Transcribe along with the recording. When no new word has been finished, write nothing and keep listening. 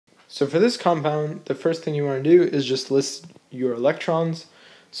So for this compound, the first thing you want to do is just list your electrons.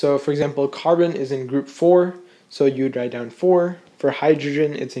 So for example, carbon is in group 4, so you would write down 4. For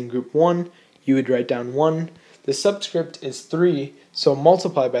hydrogen, it's in group 1, you would write down 1. The subscript is 3, so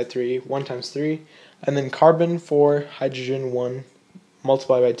multiply by 3, 1 times 3. And then carbon 4, hydrogen 1,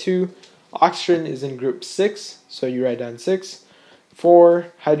 multiply by 2. Oxygen is in group 6, so you write down 6. 4,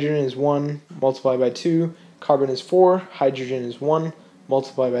 hydrogen is 1, multiply by 2. Carbon is 4, hydrogen is 1,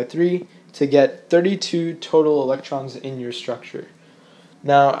 multiply by 3 to get 32 total electrons in your structure.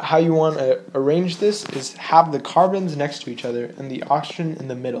 Now, how you want to arrange this is have the carbons next to each other and the oxygen in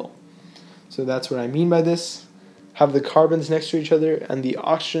the middle. So that's what I mean by this. Have the carbons next to each other and the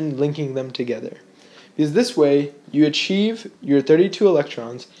oxygen linking them together. Because this way, you achieve your 32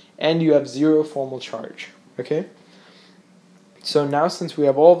 electrons and you have 0 formal charge. Okay? So now since we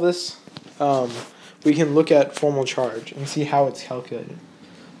have all of this, we can look at formal charge and see how it's calculated.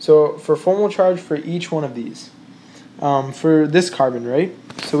 So for formal charge for each one of these, for this carbon, right?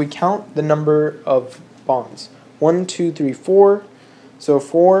 So we count the number of bonds. 1, 2, 3, 4. So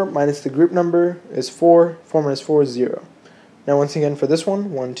 4 minus the group number is 4. 4 minus 4 is 0. Now once again for this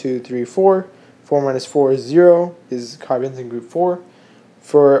one, 1, 2, 3, 4. 4 minus 4 is 0, is carbons in group 4.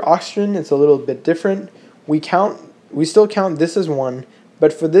 For oxygen, it's a little bit different. We still count this as 1,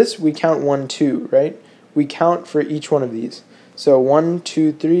 but for this we count 1, 2, right? We count for each one of these. So 1,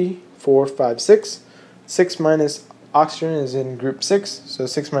 2, 3, 4, 5, 6. 6 minus oxygen is in group 6, so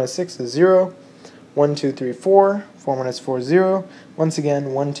 6 minus 6 is 0. 1, 2, 3, 4. 4 minus 4 is 0. Once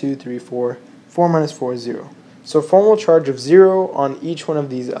again, 1, 2, 3, 4. 4 minus 4 is 0. So formal charge of 0 on each one of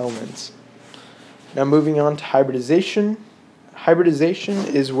these elements. Now moving on to hybridization. Hybridization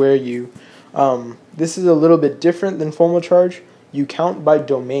is where you, this is a little bit different than formal charge. You count by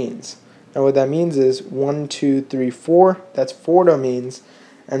domains. Now what that means is 1, 2, 3, 4. That's 4 domains.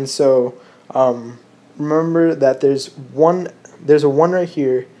 And so remember that there's a 1 right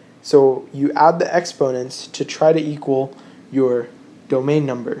here. So you add the exponents to try to equal your domain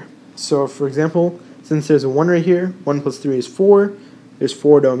number. So for example, since there's a 1 right here, 1 plus 3 is 4. There's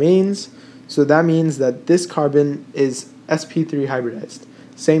 4 domains. So that means that this carbon is sp3 hybridized.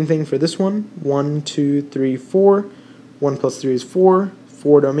 Same thing for this one. 1, 2, 3, 4. 1 plus 3 is 4.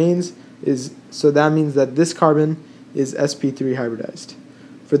 4 domains. So that means that this carbon is sp3 hybridized.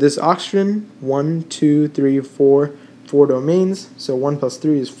 For this oxygen, 1, 2, 3, 4, 4 domains, so 1 plus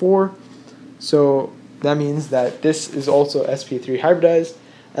 3 is 4. So that means that this is also sp3 hybridized.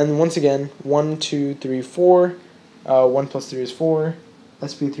 And once again, 1, 2, 3, 4, 1 plus 3 is 4,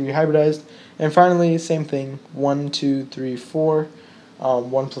 sp3 hybridized. And finally, same thing, 1, 2, 3, 4,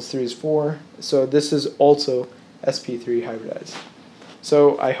 1 plus 3 is 4. So this is also sp3 hybridized.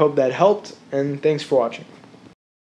 So I hope that helped, and thanks for watching.